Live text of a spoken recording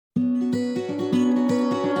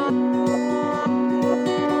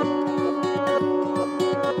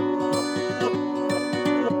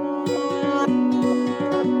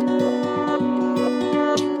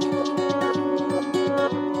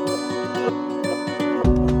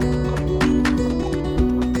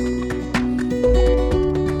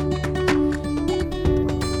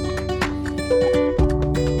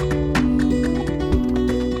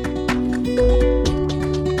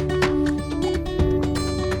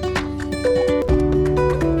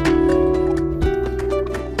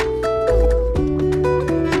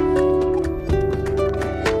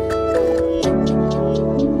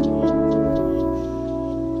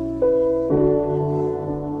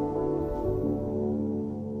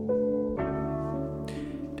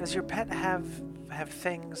Does your pet have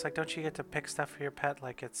things like? Don't you get to pick stuff for your pet?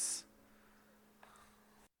 Like it's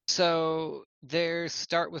So they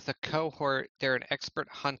start with a cohort. They're an expert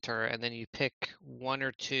hunter, and then you pick one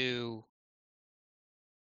or two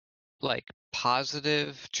like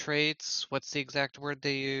positive traits. What's the exact word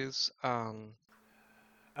they use?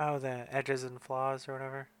 the edges and flaws or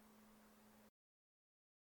whatever.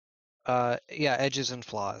 Yeah, edges and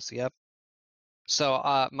flaws. Yep. So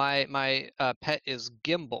my pet is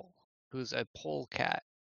Gimbal, who's a polecat.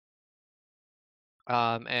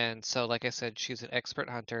 And so like I said, she's an expert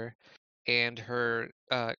hunter, and her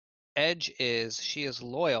edge is she is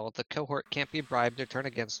loyal. The cohort can't be bribed or turn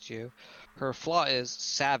against you. Her flaw is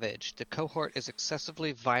savage. The cohort is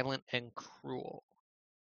excessively violent and cruel.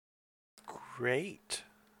 Great.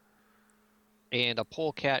 And a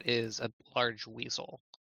polecat is a large weasel.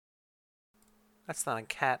 That's not a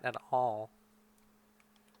cat at all.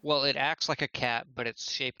 Well, it acts like a cat, but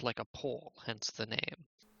it's shaped like a pole, hence the name.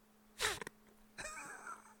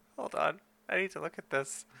 Hold on. I need to look at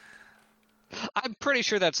this. I'm pretty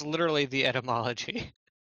sure that's literally the etymology.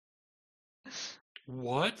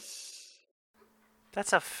 What?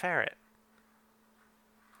 That's a ferret.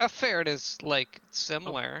 A ferret is like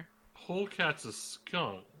similar. Polecat's a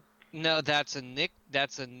skunk. No, that's a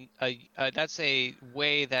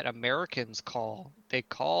way that Americans call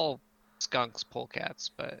skunks polecats,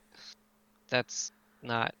 but that's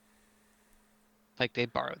not like they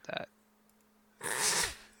borrowed that.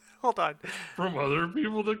 Hold on. From other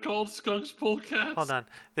people that called skunks polecats? Hold on.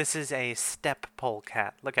 This is a steppe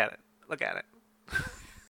polecat. Look at it. Look at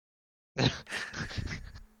it.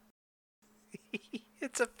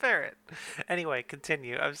 It's a ferret. Anyway,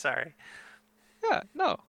 continue. I'm sorry. Yeah,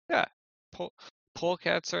 no, yeah.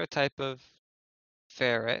 Polecats are a type of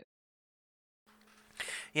ferret.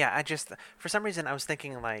 Yeah, for some reason I was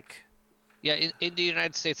thinking like Yeah, in the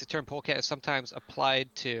United States, the term polecat is sometimes applied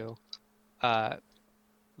to the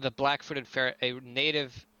black-footed ferret, a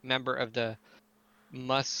native member of the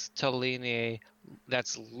Mustelinae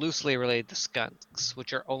that's loosely related to skunks,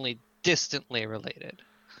 which are only distantly related.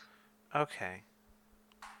 okay.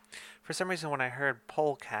 For some reason when I heard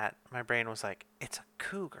polecat, my brain was like, it's a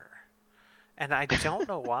cougar. And I don't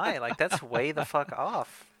know why. Like that's way the fuck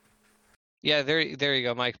off. Yeah, there you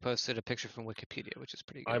go. Mike posted a picture from Wikipedia, which is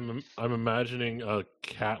pretty good. I'm imagining a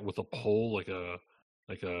cat with a pole, like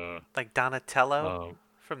Like Donatello um,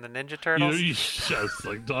 from the Ninja Turtles. yes,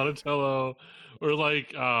 like Donatello, or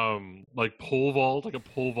like pole vault, like a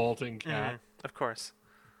pole vaulting cat. Of course.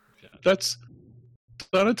 That's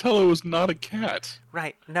Donatello is not a cat.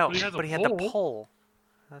 Right. No, But he has a had the pole. pole.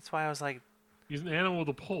 That's why I was like, He's an animal with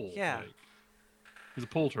a pole. Yeah. Like, he's a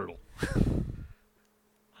pole turtle,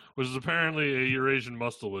 which is apparently a Eurasian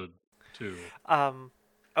mustelid too.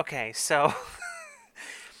 okay, so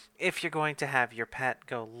if you're going to have your pet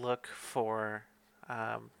go look for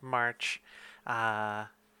March, I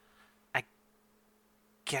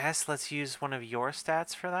guess let's use one of your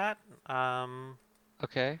stats for that.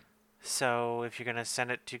 Okay. So if you're gonna send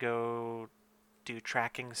it to go do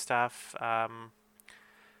tracking stuff, I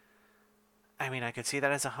mean, I could see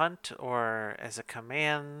that as a hunt or as a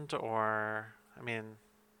command, or I mean,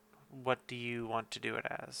 what do you want to do it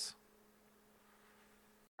as?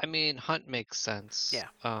 I mean, hunt makes sense. Yeah.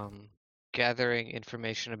 Gathering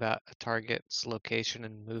information about a target's location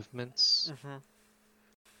and movements.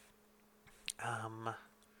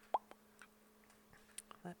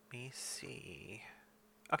 Let me see.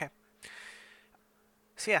 Okay.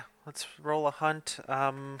 So yeah, let's roll a hunt.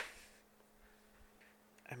 I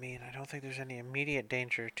mean, I don't think there's any immediate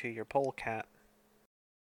danger to your polecat.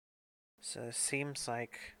 So it seems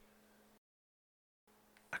like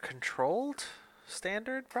a controlled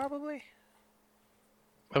standard, probably.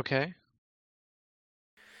 Okay.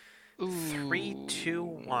 3, 2,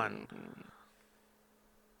 1.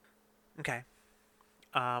 Okay.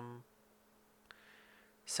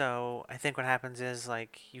 So I think what happens is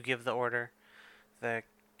like you give the order, the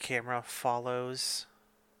camera follows.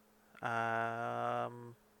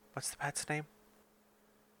 What's the pet's name?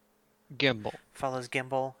 Gimbal. Follows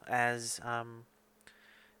Gimbal as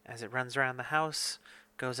it runs around the house,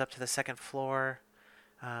 goes up to the second floor,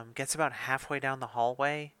 gets about halfway down the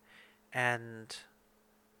hallway, and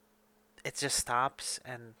it just stops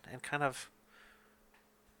and kind of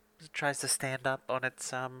tries to stand up on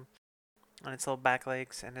its little back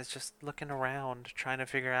legs, and is just looking around, trying to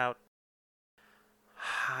figure out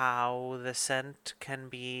how the scent can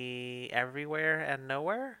be everywhere and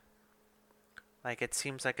nowhere. Like it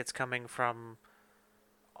seems like it's coming from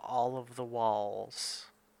all of the walls.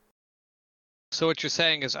 So what you're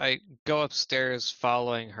saying is I go upstairs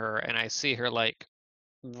following her and I see her like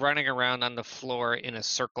running around on the floor in a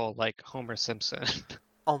circle like Homer Simpson.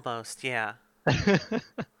 Almost, yeah.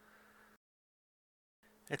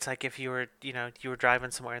 It's like if you were, you were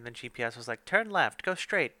driving somewhere and then GPS was like, turn left, go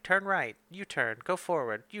straight, turn right, U-turn, go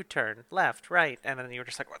forward, U-turn, left, right, and then you were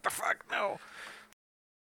just like, what the fuck, no.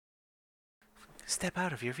 Step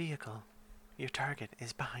out of your vehicle. Your target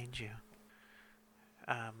is behind you.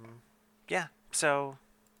 Yeah, so,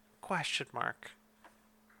 question mark.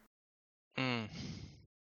 Mm.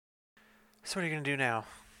 So what are you going to do now?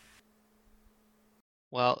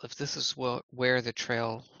 Well, if this is where the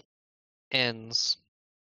trail ends,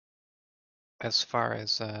 as far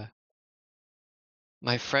as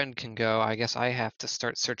my friend can go, I guess I have to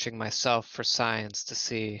start searching myself for signs to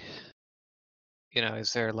see,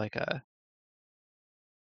 is there like a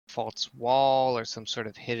false wall or some sort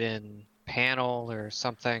of hidden panel or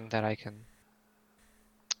something that I can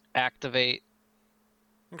activate?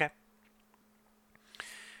 Okay.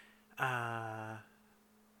 I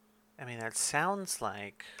mean, that sounds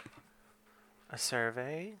like a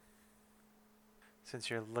survey, since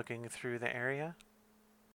you're looking through the area.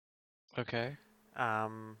 Okay.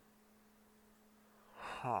 Trying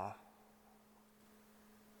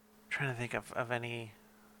to think of any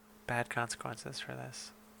bad consequences for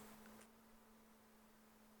this.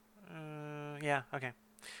 Yeah, okay.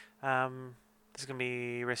 This is gonna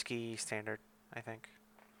be risky standard, I think.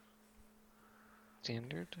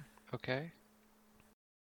 Standard? Okay.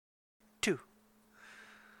 2.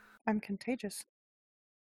 I'm contagious.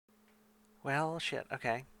 Well, shit.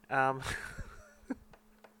 Okay.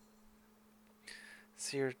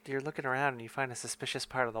 So you're looking around and you find a suspicious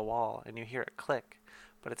part of the wall and you hear it click,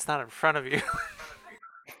 but it's not in front of you.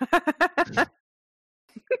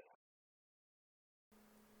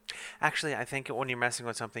 Actually, I think when you're messing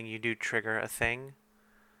with something, you do trigger a thing,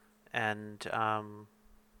 and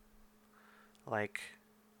like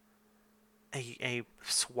a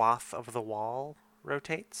swath of the wall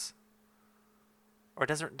rotates, or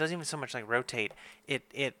doesn't even so much like rotate.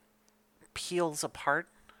 It peels apart,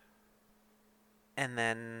 and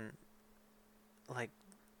then like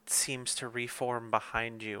seems to reform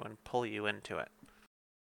behind you and pull you into it.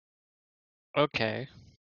 Okay.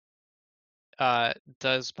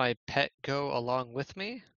 Does my pet go along with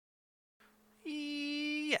me?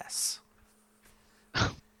 Yes.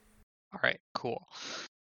 All right, cool.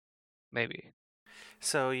 Maybe.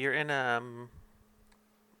 So you're in a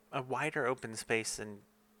wider open space than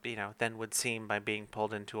than would seem by being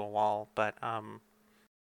pulled into a wall. But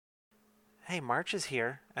hey, March is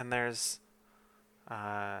here, and there's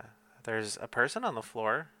a person on the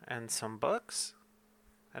floor and some books,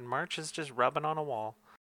 and March is just rubbing on a wall.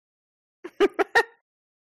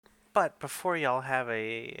 But before y'all have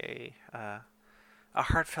a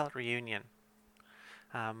heartfelt reunion,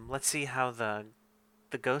 let's see how the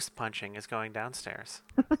ghost punching is going downstairs.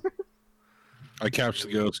 I capture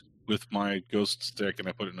the ghost with my ghost stick and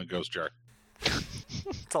I put it in a ghost jar.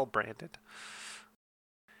 It's all branded.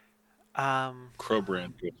 Crow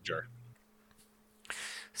brand ghost jar.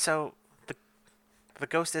 So the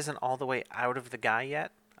ghost isn't all the way out of the guy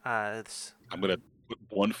yet. I'm gonna put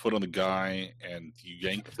one foot on the guy and you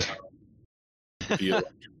yank down the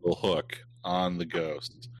electrical hook on the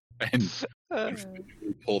ghost and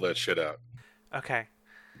pull that shit out. Okay.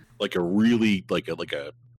 Like a really like a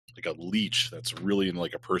leech that's really in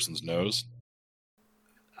like a person's nose.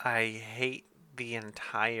 I hate the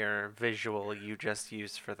entire visual you just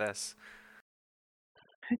used for this.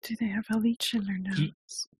 Do they have a leech in their nose?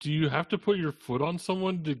 Do you have to put your foot on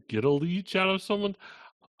someone to get a leech out of someone?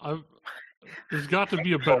 There's got to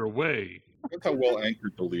be a better way. That's how well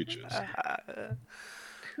anchored the leech is. I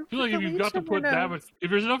feel like if you've got to put that much, if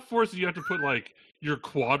there's enough force that you have to put like your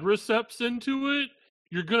quadriceps into it,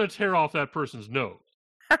 you're gonna tear off that person's nose.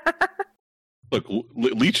 Look,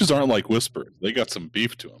 leeches aren't like whispers. They got some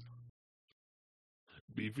beef to them.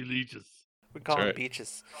 Beefy leeches. We call them right.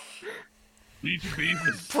 beaches. Leechy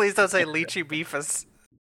beefus. Please don't say leechy beefus.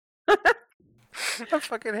 I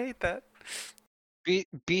fucking hate that.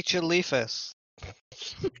 Beachalephus.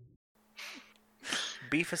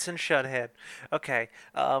 Beefus and Shudhead. Okay.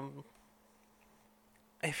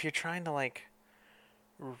 If you're trying to like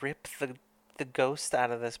rip the ghost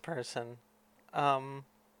out of this person,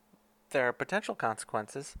 there are potential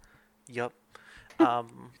consequences. Yup. Who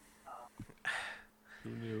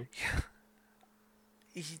knew?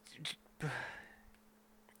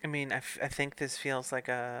 I mean, I think this feels like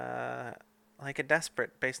a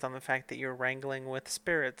desperate, based on the fact that you're wrangling with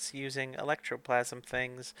spirits using electroplasm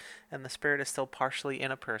things, and the spirit is still partially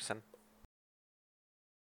in a person.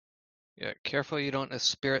 Yeah, careful you don't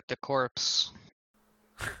spirit the corpse.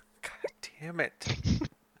 God damn it.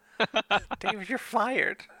 David, you're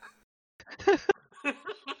fired.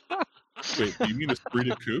 Wait, do you mean esprit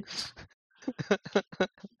de coup?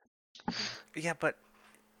 Yeah, but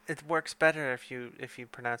it works better if you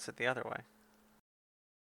pronounce it the other way.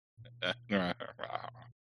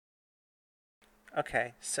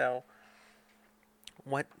 Okay, so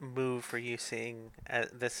what move are you seeing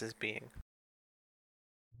this as being?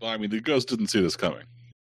 Well, I mean, the ghost didn't see this coming.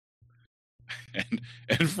 And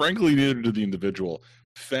frankly, neither did the individual.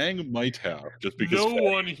 Fang might have, just because No Fang,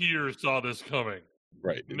 one here saw this coming.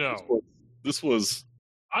 right. No. This was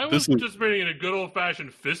I was participating in a good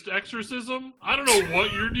old-fashioned fist exorcism. I don't know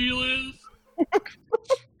what your deal is.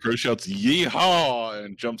 Crow shouts "Yeehaw!"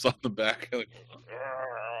 and jumps on the back. Like,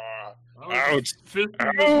 I was fisting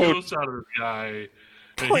the ghost out of this guy.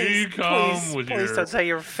 And here you come with please your, don't say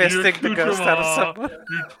you're fisting the ghost out of someone.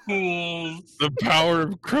 your tools. The power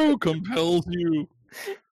of Crow compels you.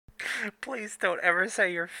 Please don't ever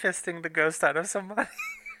say you're fisting the ghost out of somebody.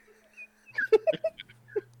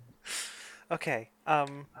 Okay.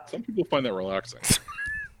 Some people find that relaxing.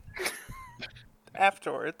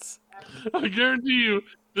 Afterwards. I guarantee you,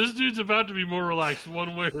 this dude's about to be more relaxed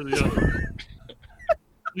one way or the other.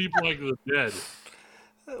 Sleep like the dead.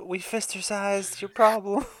 We fistercized your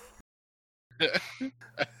problem. I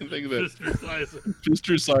think that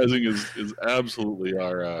fister-sizing is absolutely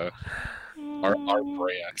our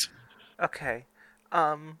brand. Okay.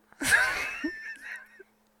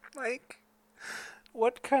 Mike,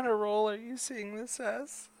 what kind of role are you seeing this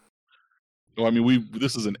as? No, I mean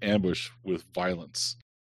this is an ambush with violence.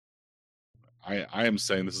 I am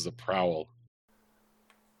saying this is a prowl.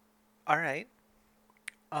 All right.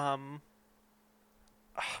 My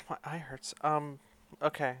eye hurts.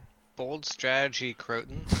 Okay. Bold strategy,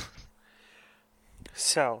 Croton.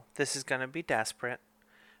 So, this is going to be desperate.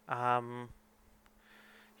 Your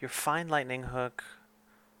fine lightning hook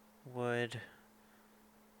would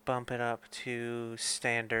bump it up to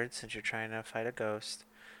standard since you're trying to fight a ghost.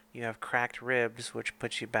 You have cracked ribs, which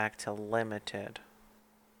puts you back to limited.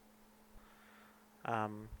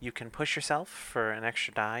 You can push yourself for an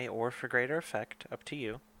extra die or for greater effect, up to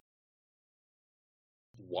you.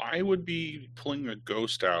 Why would be pulling a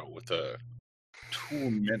ghost out with a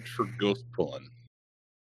tool meant for ghost pulling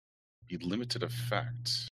be limited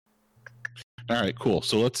effect? All right, cool.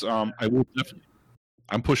 So let's. I will definitely.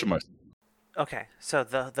 I'm pushing myself. Okay, so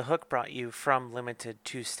the hook brought you from limited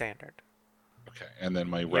to standard. Okay, and then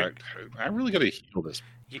my I really gotta heal this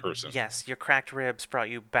person. Yes, your cracked ribs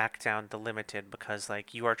brought you back down to limited because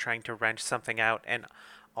you are trying to wrench something out, and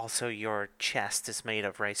also your chest is made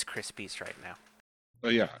of Rice Krispies right now. Oh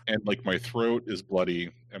yeah, and my throat is bloody.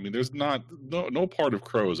 I mean, there's no part of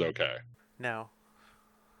Crow is okay. No.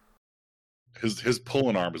 His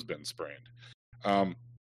pulling arm has been sprained.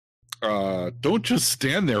 Don't just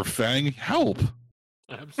stand there, Fang. Help.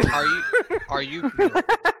 Absolutely. Are you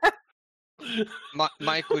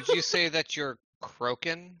Mike, would you say that you're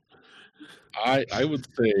croaking? I would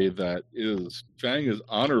say that Fang is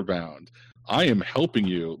honor bound. I am helping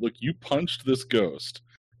you. Look, you punched this ghost,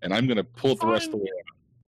 and I'm gonna pull it the rest of the way out.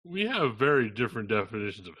 We have very different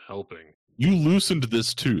definitions of helping. You loosened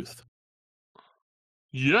this tooth.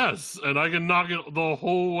 Yes, and I can knock it the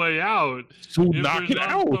whole way out. So knock it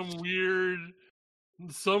out.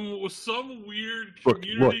 Some weird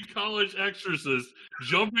community college exorcist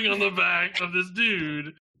jumping on the back of this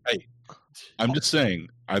dude. Hey, I'm just saying,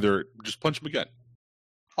 either just punch him again.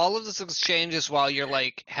 All of this exchange is while you're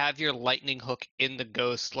have your lightning hook in the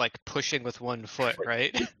ghost, pushing with one foot,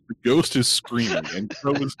 right? The ghost is screaming, and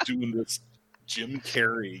Crow is doing this Jim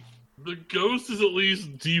Carrey. The ghost is at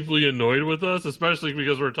least deeply annoyed with us, especially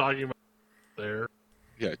because we're talking about there.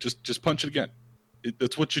 Yeah, just punch it again.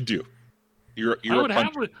 That's what you do. I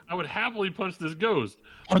would happily punch this ghost.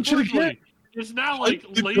 Punch it again. It's now laced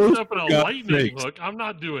up in a lightning hook. I'm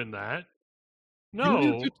not doing that. No.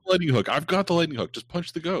 You the lightning hook. I've got the lightning hook. Just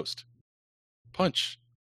punch the ghost. Punch.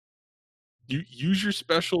 You use your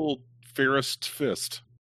special Ferrist fist.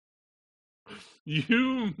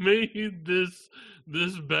 You made this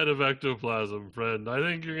bed of ectoplasm, friend. I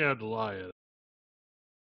think you're gonna have to lie in it.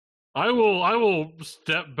 I will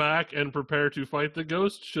step back and prepare to fight the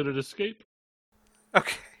ghost should it escape.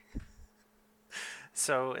 Okay.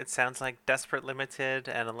 So it sounds like desperate limited,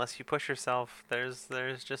 and unless you push yourself, there's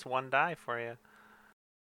just one die for you.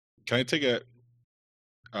 Can I take a?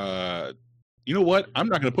 You know what? I'm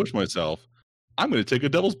not going to push myself. I'm going to take a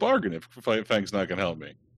devil's bargain if Fang's not going to help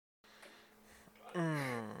me.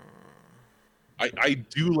 I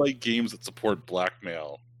do like games that support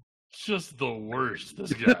blackmail. Just the worst,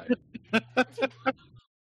 this guy.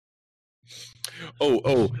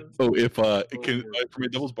 If can for my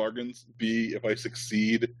devil's bargains be if I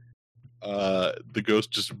succeed, the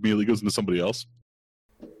ghost just immediately goes into somebody else.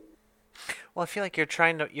 Well, I feel like you're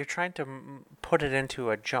trying to put it into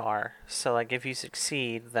a jar. So like if you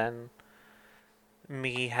succeed, then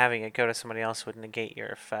me having it go to somebody else would negate your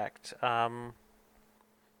effect.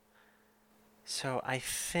 So I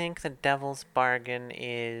think the devil's bargain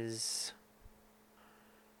is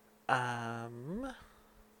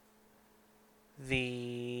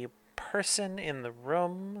the person in the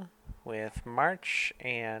room with March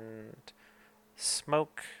and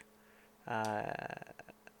Smoke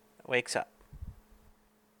wakes up.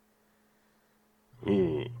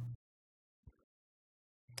 Ooh,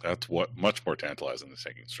 that's what much more tantalizing than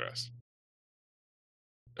taking stress.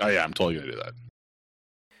 Oh yeah, I'm totally gonna do that.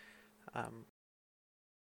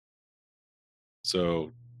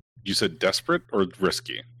 So, you said desperate or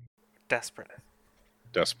risky? Desperate.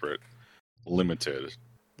 Desperate, limited,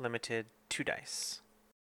 Limited 2 dice.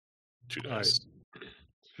 2 All right. dice.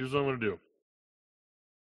 Here's what I'm going to do.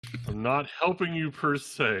 I'm not helping you per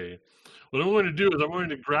se. What I'm going to do is I'm going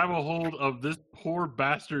to grab a hold of this poor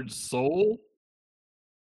bastard's soul.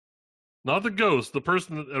 Not the ghost, the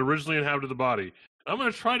person that originally inhabited the body. I'm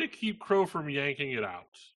going to try to keep Crow from yanking it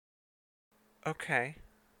out. Okay.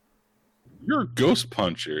 You're a ghost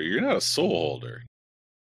puncher. You're not a soul holder.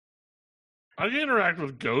 I can interact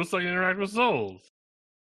with ghosts. I can interact with souls.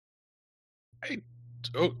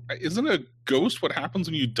 Isn't a ghost what happens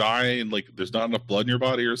when you die and like there's not enough blood in your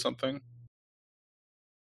body or something?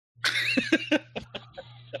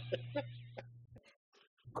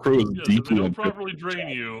 Crow is Yes, if deeply they don't unfit. properly drain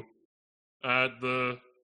you at the.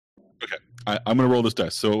 Okay, I'm gonna roll this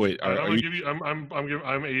dice. So wait, I'm are gonna you? give you.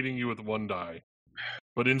 I'm aiding you with 1 die,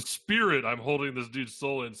 but in spirit, I'm holding this dude's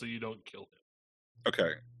soul in so you don't kill him.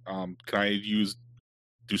 Okay. Can I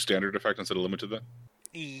do standard effect instead of limited then?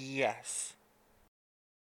 Yes.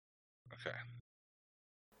 Okay.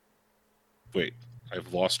 Wait,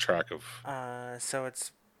 I've lost track of So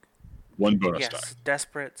it's 1 bonus yes, die.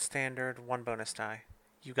 desperate, standard, 1 bonus die.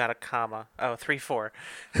 You got a comma. Oh, 3, 4.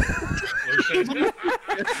 I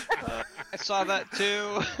saw that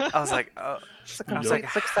too. I was like,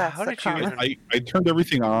 Success, how a did you comma. even... I turned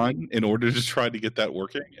everything on in order to try to get that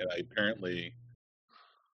working, and I apparently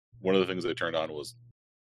one of the things I turned on was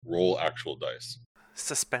roll actual dice.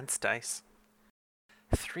 Suspense dice.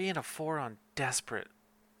 3 and a 4 on desperate.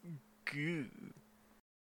 Goo.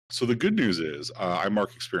 So the good news is I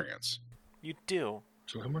mark experience. You do.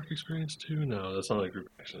 So I mark experience too? No, that's not like group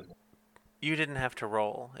action. You didn't have to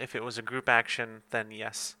roll. If it was a group action, then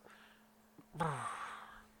yes.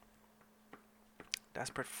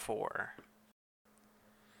 Desperate 4.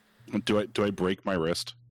 Do I break my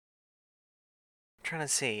wrist? I'm trying to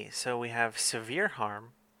see. So we have severe harm,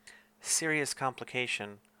 serious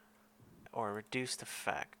complication, or reduced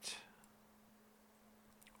effect.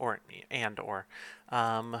 Or.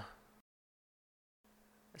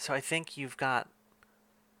 So I think you've got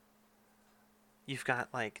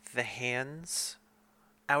like the hands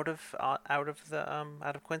out of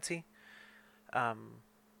Quincy.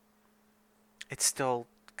 It's still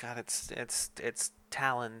got its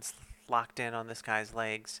talons locked in on this guy's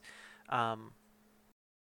legs. And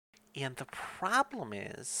the problem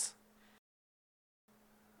is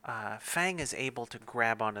Fang is able to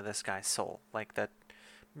grab onto this guy's soul. Like the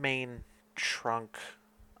main trunk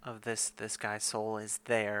of this guy's soul is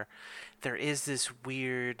there. There is this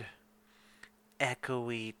weird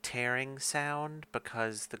echoey tearing sound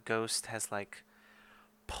because the ghost has like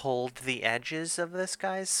pulled the edges of this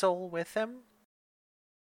guy's soul with him.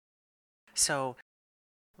 So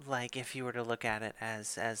like if you were to look at it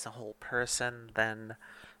as a whole person, then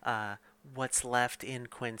what's left in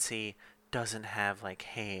Quincy doesn't have like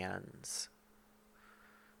hands.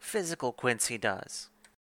 Physical Quincy does.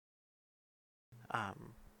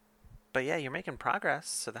 But yeah, you're making progress,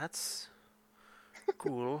 so that's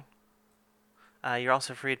cool. You're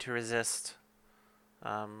also free to resist,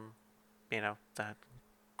 the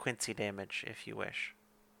Quincy damage if you wish.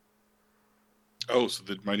 Oh, so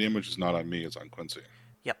my damage is not on me; it's on Quincy.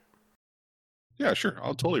 Yep. Yeah, sure.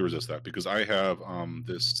 I'll totally resist that because I have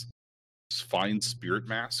this fine spirit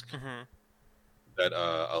mask that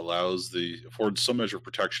affords some measure of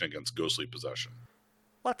protection against ghostly possession.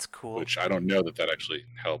 That's cool. Which I don't know that actually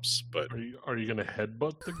helps, but Are you gonna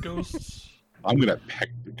headbutt the ghosts? I'm gonna peck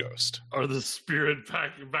the ghost. Or the spirit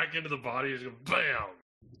back into the body is gonna bam?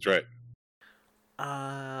 That's right.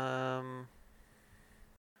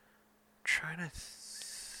 Trying to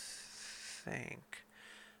think.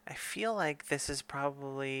 I feel like this is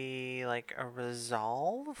probably like a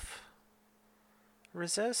resolve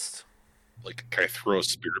resist. Like, can I throw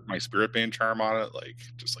my spirit band charm on it?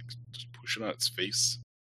 Just push it on its face.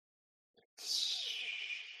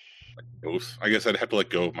 Like both. I guess I'd have to let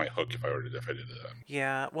go of my hook if I did that.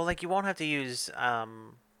 Yeah, well, like you won't have to use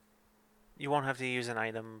an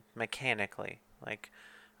item mechanically. Like,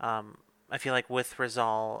 I feel like with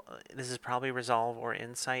resolve, this is probably resolve or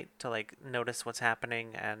insight to like notice what's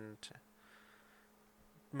happening and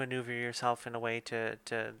maneuver yourself in a way to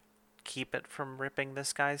keep it from ripping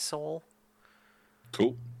this guy's soul.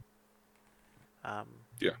 Cool.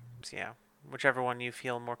 Yeah. So yeah, whichever one you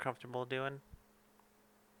feel more comfortable doing.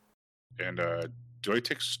 And do I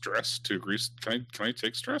take stress to agree? Can I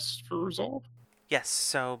take stress for resolve? Yes.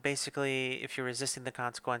 So basically, if you're resisting the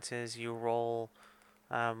consequences, you roll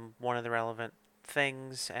one of the relevant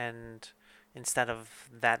things, and instead of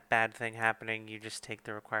that bad thing happening, you just take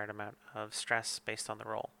the required amount of stress based on the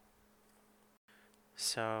roll.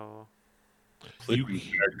 So Click and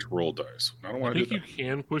drag to roll dice. I don't want I to think do you that.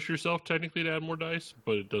 can push yourself technically to add more dice,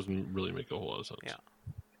 but it doesn't really make a whole lot of sense. Yeah.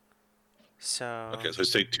 So Okay, so I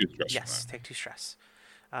take 2 stress. yes, take 2 stress.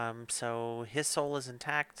 So his soul is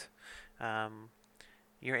intact.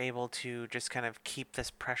 You're able to just kind of keep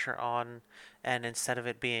this pressure on, and instead of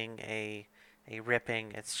it being a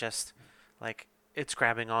ripping, it's just like it's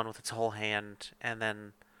grabbing on with its whole hand, and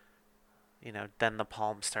then then the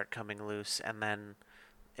palms start coming loose, and then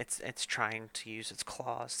it's trying to use its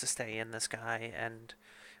claws to stay in this guy, and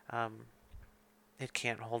it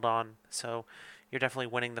can't hold on. So you're definitely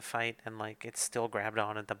winning the fight, and like it's still grabbed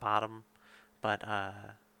on at the bottom, but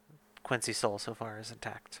Quincy's soul so far is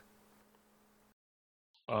intact.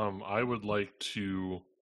 I would like to,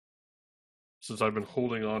 since I've been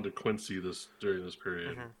holding on to Quincy during this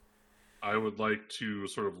period, I would like to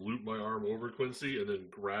sort of loop my arm over Quincy and then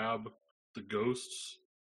grab the ghosts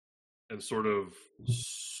and sort of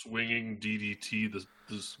swinging DDT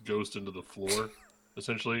this ghost into the floor,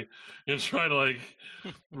 essentially, and try to like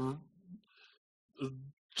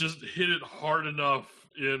just hit it hard enough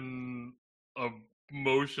in a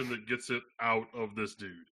motion that gets it out of this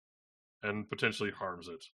dude and potentially harms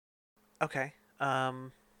it. Okay. I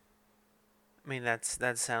mean that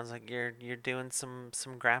sounds like you're doing some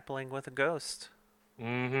grappling with a ghost.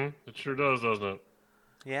 Mm-hmm. It sure does, doesn't it?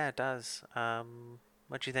 Yeah, it does.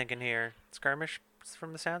 What you thinking here? Skirmish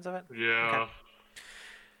from the sounds of it? Yeah.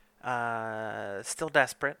 Okay. Still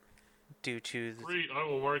desperate due to Great, I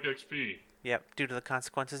will mark XP. Yep, due to the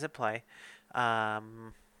consequences at play.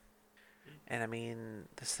 And I mean,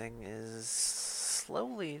 this thing is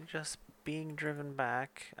slowly just being driven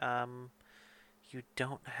back. You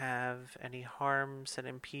don't have any harms that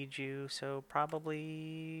impede you, so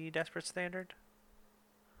probably desperate standard.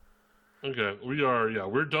 Okay,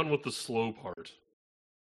 we're done with the slow part.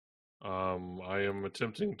 I am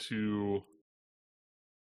attempting to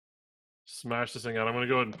smash this thing out. I'm going to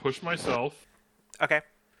go ahead and push myself. Okay.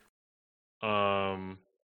 For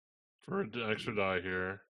an extra die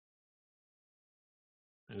here.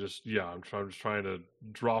 And I'm just trying to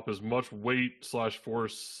drop as much weight /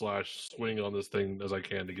 force / swing on this thing as I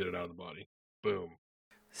can to get it out of the body. Boom.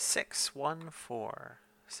 6, 1, 4.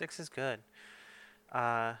 6 is good.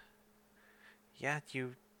 Yeah,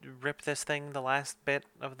 you rip this thing the last bit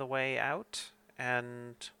of the way out,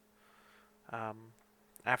 and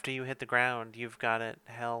after you hit the ground, you've got it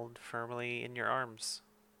held firmly in your arms.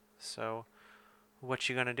 So, what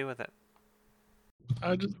you gonna do with it?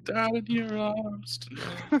 I just died in your arms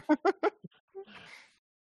tonight.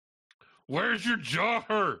 Where's your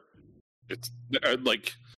jar? It's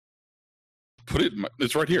like put it.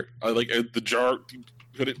 It's right here. The jar.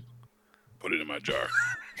 Put it in my jar.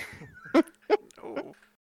 Oh,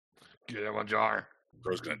 Get in my jar.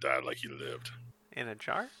 Bro's gonna die like he lived. in a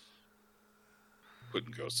jar?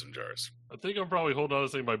 Putting ghosts in jars. I think I'm probably holding on to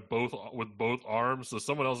this thing with both arms, so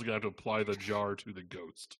someone else is gonna have to apply the jar to the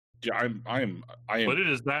ghost. Yeah, I am. But it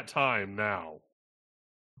is that time now.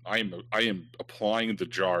 I am applying the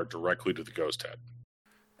jar directly to the ghost head.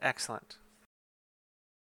 Excellent.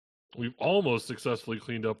 We've almost successfully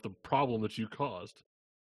cleaned up the problem that you caused.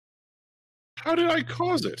 How did I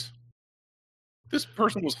cause it? This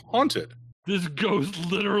person was haunted. This ghost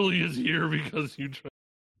literally is here because you tried.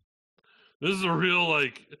 This is a real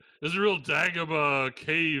Dagobah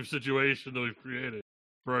cave situation that we've created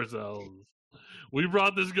for ourselves. We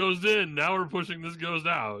brought this ghost in, now we're pushing this ghost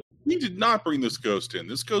out. We did not bring this ghost in.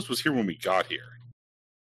 This ghost was here when we got here.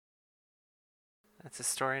 That's his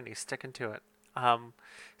story, and he's sticking to it.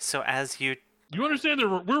 So as you understand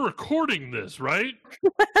that we're recording this, right?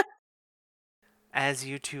 As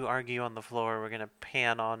you two argue on the floor, we're gonna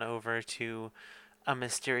pan on over to a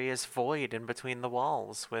mysterious void in between the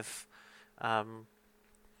walls with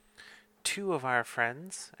two of our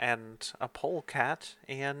friends and a polecat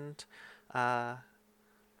and a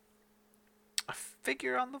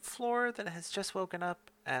figure on the floor that has just woken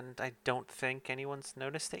up, and I don't think anyone's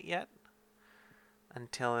noticed it yet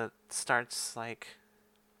until it starts like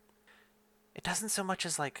it doesn't so much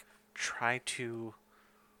as like try to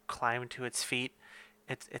climb to its feet.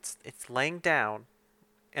 It's laying down,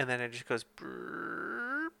 and then it just goes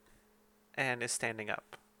brrrr, and is standing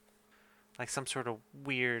up, like some sort of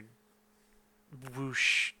weird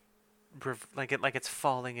whoosh, like it's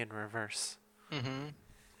falling in reverse. Mm-hmm.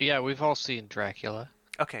 Yeah, we've all seen Dracula.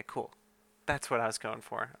 Okay, cool. That's what I was going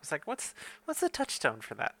for. I was like, what's the touchstone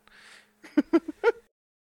for that?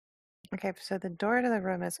 Okay, so the door to the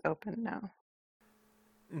room is open now.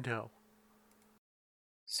 No.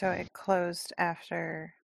 So it closed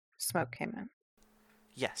after smoke came in.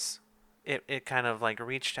 Yes. It kind of like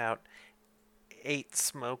reached out, ate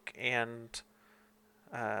Smoke and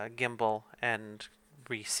Gimbal, and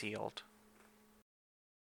resealed.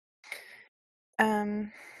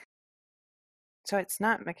 So it's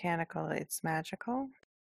not mechanical, it's magical.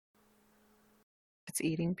 It's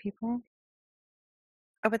eating people.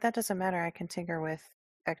 Oh, but that doesn't matter. I can tinker with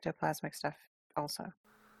ectoplasmic stuff also.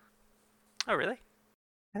 Oh, really?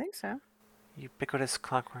 I think so. Ubiquitous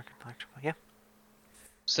clockwork electrical. Yeah.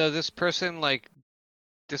 So this person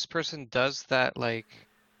does that like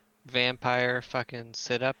vampire fucking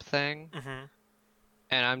sit up thing, Mm-hmm.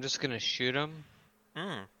 and I'm just gonna shoot him.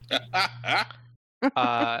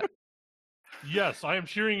 Ah, Yes, I am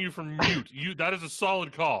cheering you from mute. That is a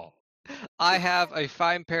solid call. I have a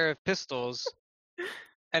fine pair of pistols,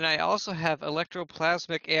 and I also have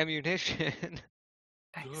electroplasmic ammunition.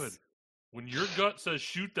 Nice. Good. When your gut says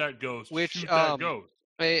shoot that ghost, Which, shoot that ghost.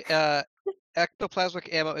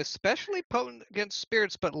 Ectoplasmic ammo is especially potent against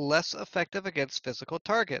spirits, but less effective against physical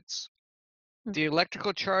targets. The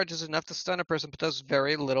electrical charge is enough to stun a person, but does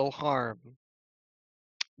very little harm.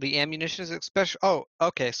 The ammunition is especially... Oh,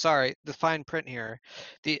 okay, sorry. The fine print here.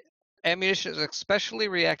 The ammunition is especially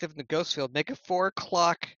reactive in the ghost field. Make a 4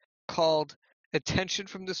 o'clock called Attention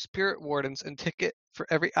from the Spirit Wardens and ticket for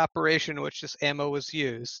every operation in which this ammo was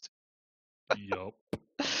used. Yup.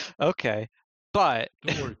 Okay, but...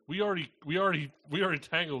 Don't worry. We already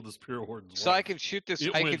tangled the spirit warden's So I wife. can shoot this.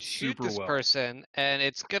 It I went can shoot super this well. person, and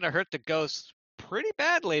it's gonna hurt the ghost pretty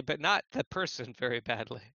badly, but not the person very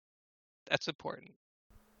badly. That's important.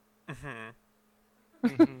 Mm-hmm.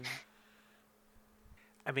 Mhm.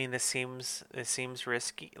 I mean, this seems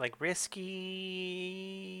risky. Like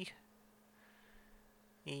risky.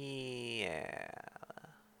 Yeah.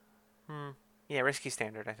 Yeah, risky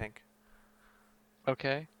standard, I think.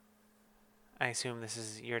 Okay. I assume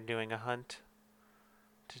you're doing a hunt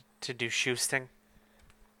to do shoosting.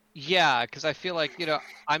 Yeah, because I feel like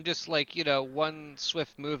I'm just like one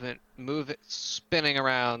swift movement, spinning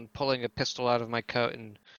around, pulling a pistol out of my coat,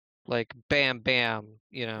 and like bam, bam,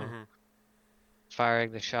 Mm-hmm.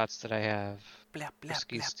 firing the shots that I have. Blap, blap,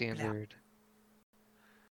 Risky blap, blap. standard.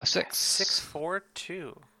 A 6.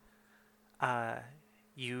 642.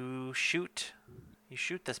 You shoot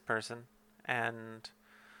this person, and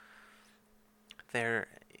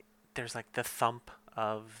there's like the thump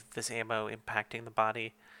of this ammo impacting the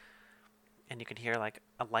body, and you can hear like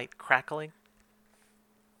a light crackling,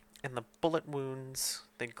 and the bullet wounds,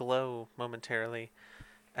 they glow momentarily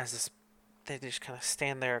as they just kind of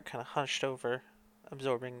stand there, kind of hunched over,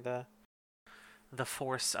 absorbing the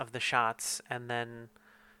force of the shots, and then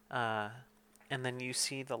you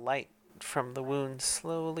see the light from the wound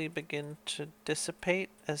slowly begin to dissipate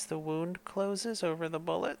as the wound closes over the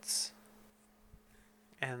bullets.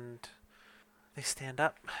 And they stand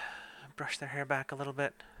up, brush their hair back a little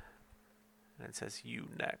bit, and it says, "You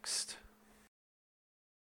next."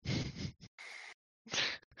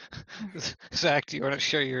 Zach, do you want to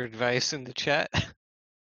share your advice in the chat?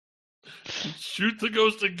 Shoot the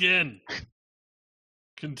ghost again.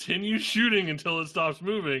 Continue shooting until it stops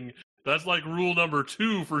moving. That's like rule number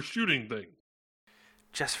 2 for shooting things.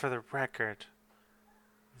 Just for the record,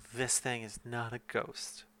 this thing is not a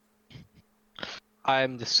ghost.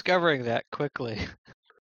 I'm discovering that quickly.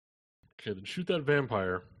 Okay, then shoot that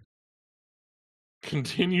vampire.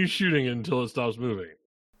 Continue shooting until it stops moving.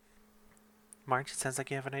 March, it sounds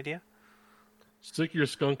like you have an idea. Stick your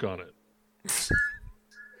skunk on it.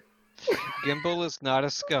 Gimbal is not a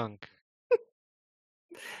skunk.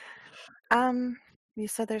 You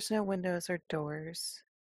said there's no windows or doors.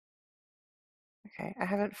 Okay, I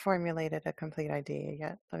haven't formulated a complete idea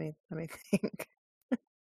yet. Let me think.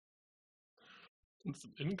 It's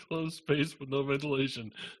an enclosed space with no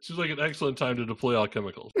ventilation. Seems like an excellent time to deploy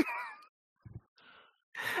alchemicals.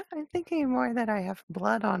 I'm thinking more that I have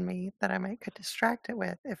blood on me that I might get distracted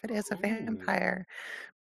with if it is a Ooh. vampire.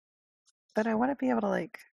 But I want to be able to,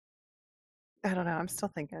 like, I don't know. I'm still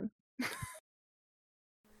thinking.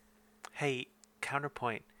 Hey,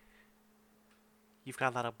 counterpoint. You've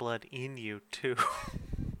got a lot of blood in you, too.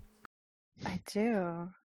 I do.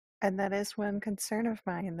 And that is one concern of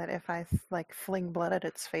mine, that if I like fling blood at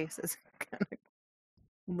its face, it's gonna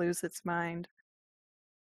lose its mind.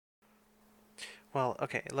 Well,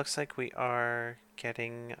 okay, it looks like we are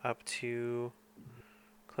getting up to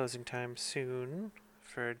closing time soon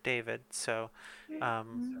for David, so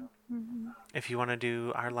if you want to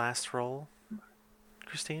do our last roll,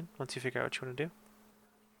 Christine, once you figure out what you want to do.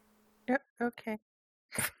 Yep, okay.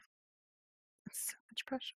 So much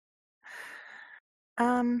pressure.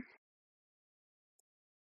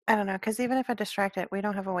 I don't know, because even if I distract it, we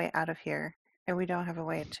don't have a way out of here, and we don't have a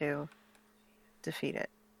way to defeat it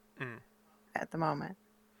at the moment.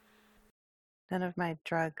 None of my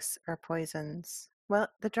drugs or poisons. Well,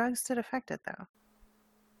 the drugs did affect it, though.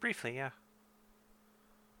 Briefly, yeah.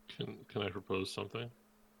 Can I propose something?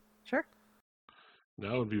 Sure.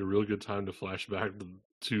 Now would be a real good time to flash back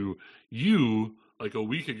to you like a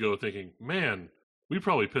week ago thinking, man, we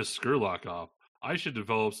probably pissed Skurlock off. I should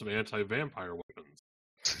develop some anti-vampire weapons.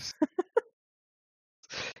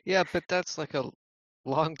 Yeah, but that's like a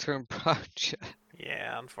long-term project.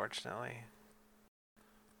 Yeah, unfortunately.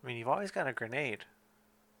 I mean, you've always got a grenade.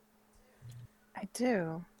 I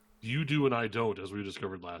do. You do and I don't, as we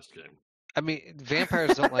discovered last game. I mean,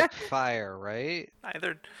 vampires don't like fire, right?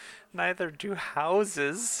 Neither do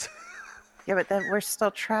houses. Yeah, but then we're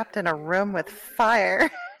still trapped in a room with fire.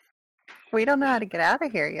 We don't know how to get out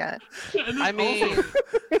of here yet. I mean,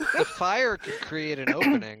 the fire could create an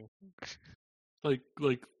opening. Like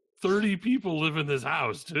 30 people live in this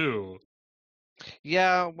house too.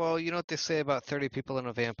 Yeah, well, you know what they say about 30 people and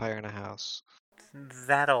a vampire in a house.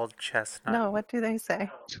 That old chestnut. No, what do they say?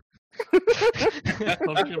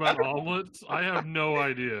 Something about omelets? I have no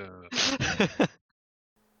idea.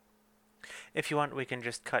 If you want, we can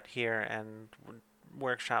just cut here and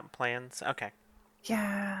workshop plans. Okay.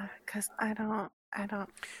 Yeah, because I don't.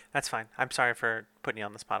 That's fine. I'm sorry for putting you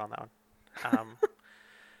on the spot on that one.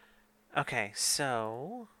 Okay,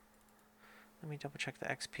 so let me double check the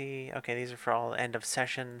XP. Okay, these are for all end of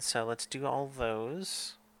session, so let's do all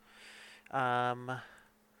those. Crew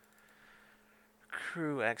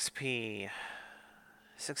XP.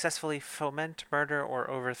 Successfully foment, murder,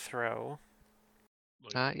 or overthrow.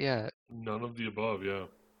 Not yet. None of the above, yeah.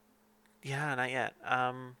 Yeah, not yet.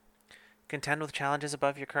 Contend with challenges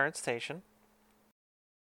above your current station.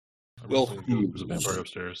 Well, there's a vampire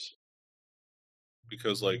upstairs.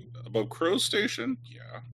 Because, like, above Crow's Station?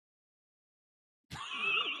 Yeah.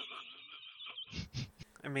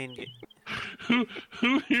 I mean, Who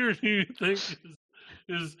here do you think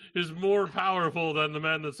is more powerful than the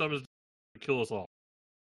man that summons to kill us all?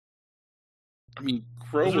 I mean,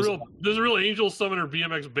 Crow There's a real angel summoner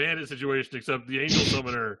BMX bandit situation, except the angel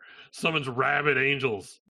summoner summons rabid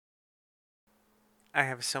angels. I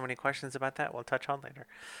have so many questions about that. We'll touch on later.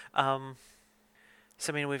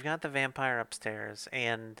 So, I mean, we've got the vampire upstairs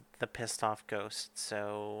and the pissed off ghost,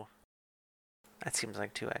 so that seems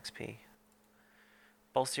like 2 XP.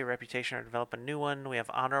 Bolster your reputation or develop a new one. We have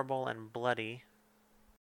honorable and bloody.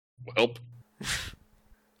 Help.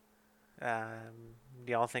 Do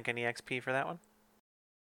y'all think any XP for that one?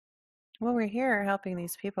 Well, we're here helping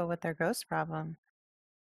these people with their ghost problem.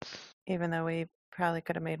 Even though we probably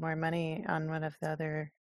could have made more money on one of the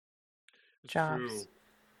other jobs. True.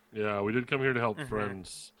 Yeah, we did come here to help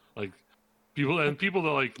friends, like people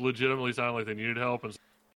that like legitimately sound like they needed help, and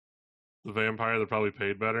the vampire that probably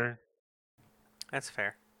paid better. That's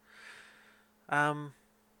fair.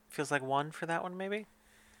 Feels like 1 for that one, maybe?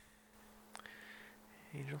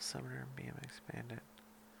 Angel Summoner, BMX Bandit,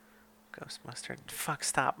 Ghost Mustard. Fuck,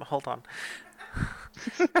 stop. Hold on.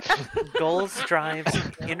 Goals, drives,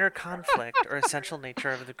 inner conflict, or essential nature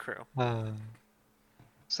of the crew.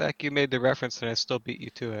 Zach, you made the reference and I still beat you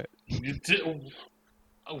to it. You did.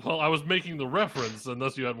 Well, I was making the reference,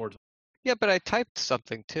 unless you had more time. Yeah, but I typed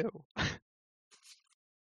something too.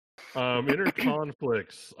 Inner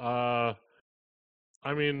conflicts. I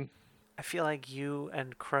mean, I feel like you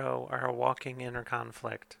and Crow are a walking inner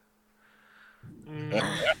conflict.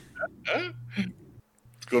 It's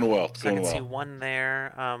going well. So I can see 1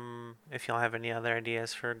 there. If y'all have any other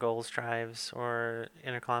ideas for goals, drives, or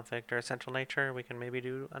inner conflict or essential nature, we can maybe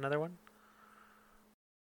do another one.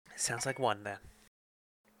 Sounds like 1 then.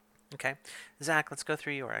 Okay. Zach, let's go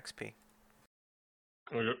through your XP.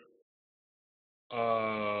 Okay.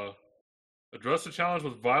 Address the challenge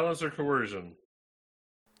with violence or coercion.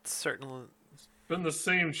 certainly. Been the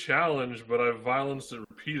same challenge, but I've violenced it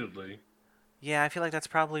repeatedly. Yeah, I feel like that's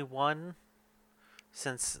probably one,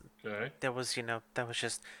 since Okay. there was, that was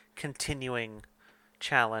just continuing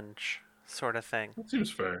challenge sort of thing. That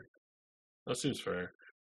seems fair.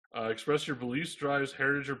 Express your beliefs, drives,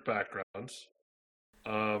 heritage, or backgrounds.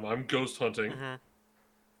 I'm ghost hunting,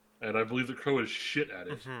 and I believe the crow is shit at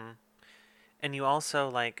it. And you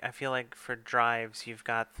also, I feel like for drives, you've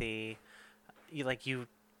got you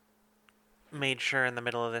made sure in the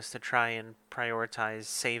middle of this to try and prioritize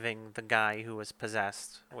saving the guy who was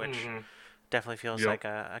possessed, which definitely feels like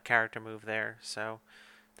a character move there. So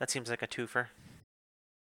that seems like a twofer.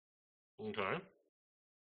 Okay.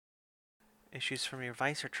 Issues from your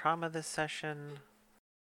vice or trauma this session?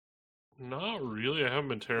 Not really. I haven't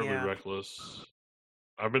been terribly Yeah. reckless.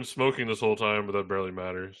 I've been smoking this whole time, but that barely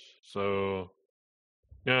matters. So,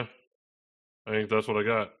 yeah. I think that's what I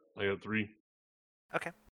got. I got 3.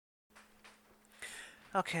 Okay.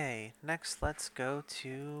 Okay, next let's go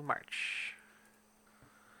to March.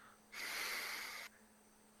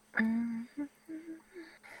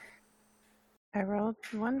 I rolled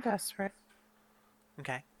 1 desperate.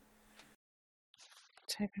 Okay.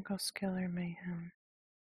 Technical skill or mayhem.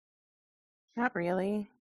 Not really.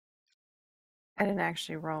 I didn't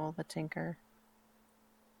actually roll the tinker.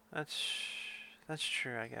 That's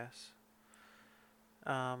true, I guess.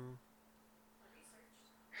 I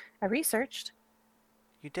researched.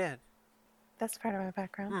 You did. That's part of my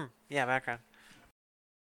background. Yeah, background.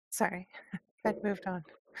 Sorry. I'd moved on.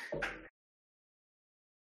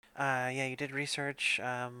 Yeah, you did research,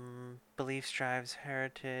 beliefs, drives,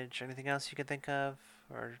 heritage, anything else you could think of?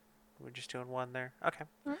 Or we're just doing 1 there? Okay.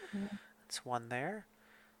 That's 1 there.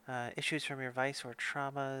 Issues from your vice or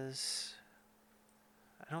traumas.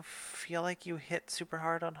 I don't feel like you hit super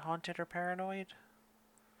hard on haunted or paranoid.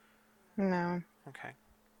 No. Okay.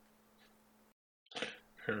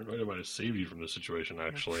 Paranoid might have saved you from this situation,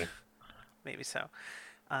 actually. Maybe so.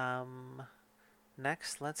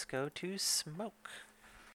 Next, let's go to smoke.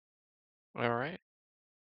 All right.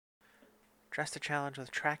 Dress the challenge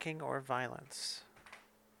with tracking or violence.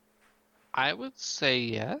 I would say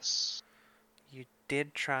yes. You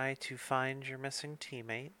did try to find your missing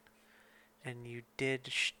teammate, and you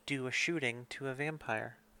did do a shooting to a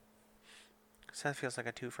vampire. So that feels like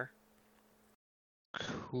a twofer.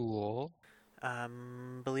 Cool.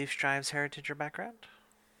 Beliefs, drives, heritage, or background?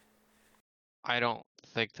 I don't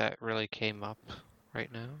think that really came up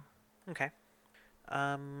right now. Okay.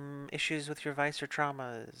 Issues with your vice or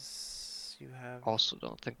traumas? You have... Also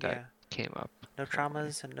don't think that came up. No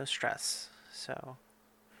traumas and no stress. So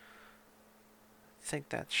I think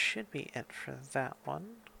that should be it for that one.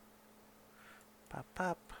 Pop,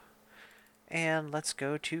 pop. And let's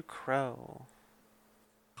go to Crow.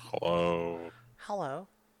 Hello. Hello.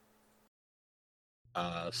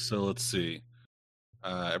 So let's see.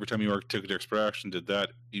 Every time you took an extra action, did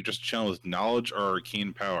that, you just channel with knowledge or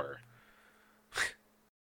arcane power.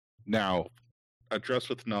 Now, address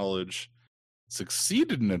with knowledge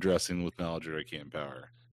succeeded in addressing with knowledge or arcane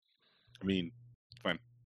power. I mean, fine.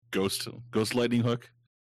 Ghost lightning hook,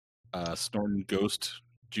 snorting ghost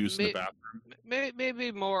juice in the bathroom.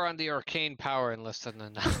 Maybe more on the arcane power and less than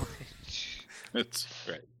the knowledge. It's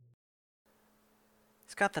great.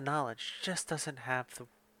 He's got the knowledge, just doesn't have the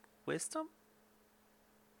wisdom?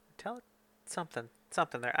 Tell it something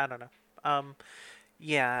there, I don't know.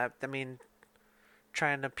 Yeah, I mean,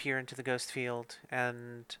 trying to peer into the ghost field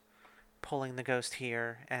and pulling the ghost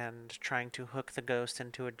here and trying to hook the ghost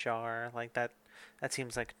into a jar, like that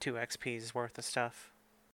seems like 2 XP's worth of stuff.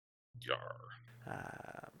 Yar.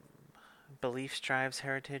 Beliefs, drives,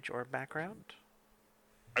 heritage, or background?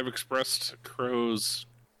 I've expressed Crow's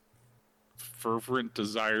fervent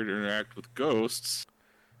desire to interact with ghosts.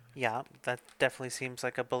 Yeah, that definitely seems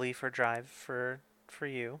like a belief or drive for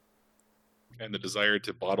you. And the desire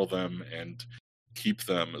to bottle them and keep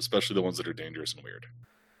them, especially the ones that are dangerous and weird.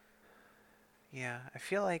 Yeah, I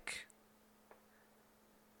feel like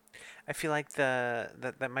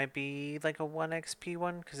that might be like a 1 XP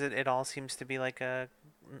one, because it all seems to be like a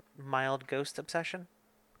mild ghost obsession.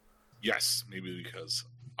 Yes, maybe because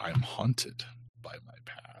I'm haunted by my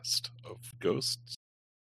past of ghosts.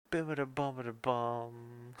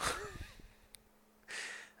 Bum.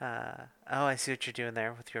 Oh, I see what you're doing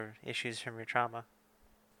there with your issues from your trauma.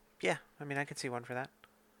 Yeah, I mean, I could see 1 for that.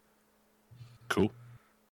 Cool.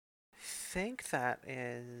 I think that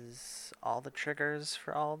is all the triggers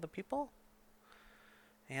for all the people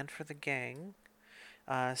and for the gang.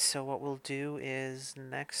 So what we'll do is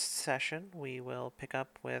next session we will pick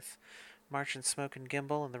up with March and Smoke and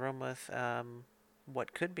Gimbal in the room with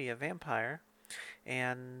what could be a vampire,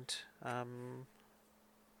 and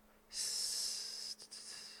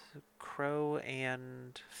Crow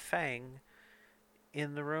and Fang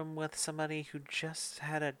in the room with somebody who just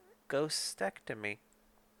had a ghostectomy,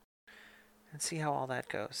 and see how all that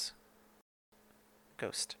goes.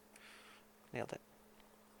 Ghost. Nailed it.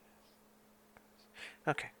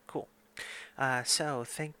 Okay, cool. So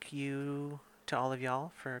thank you to all of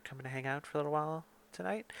y'all for coming to hang out for a little while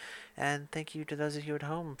tonight, and thank you to those of you at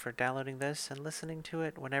home for downloading this and listening to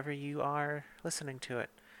it whenever you are listening to it.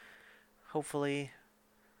 Hopefully,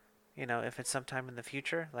 if it's sometime in the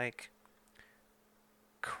future, like,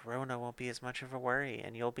 Corona won't be as much of a worry,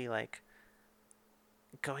 and you'll be like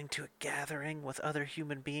going to a gathering with other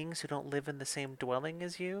human beings who don't live in the same dwelling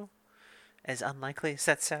as you, as unlikely as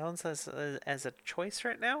that sounds as a choice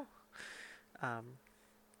right now.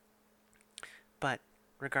 But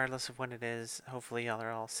regardless of when it is, hopefully y'all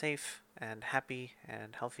are all safe and happy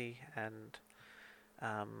and healthy and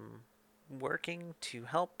working to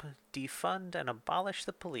help defund and abolish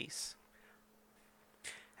the police.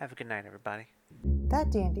 Have a good night, everybody.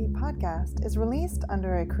 That D&D podcast is released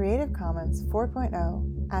under a Creative Commons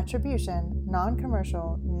 4.0 Attribution,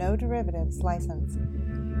 Non-Commercial, No Derivatives license.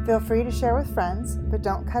 Feel free to share with friends, but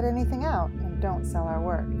don't cut anything out and don't sell our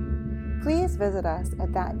work. Please visit us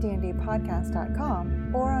at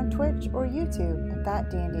thatdndpodcast.com or on Twitch or YouTube at That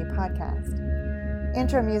D&D Podcast.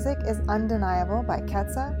 Intro music is Undeniable by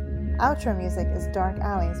Ketsa. Outro music is Dark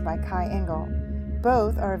Alleys by Kai Engel.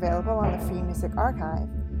 Both are available on the Free Music Archive.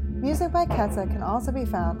 Music by Ketsa can also be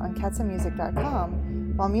found on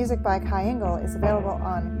ketsamusic.com, while music by Kai Engel is available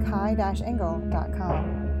on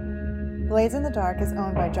kai-engel.com. Blades in the Dark is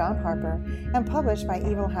owned by John Harper and published by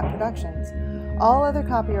Evil Hat Productions. All other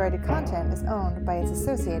copyrighted content is owned by its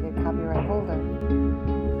associated copyright holder.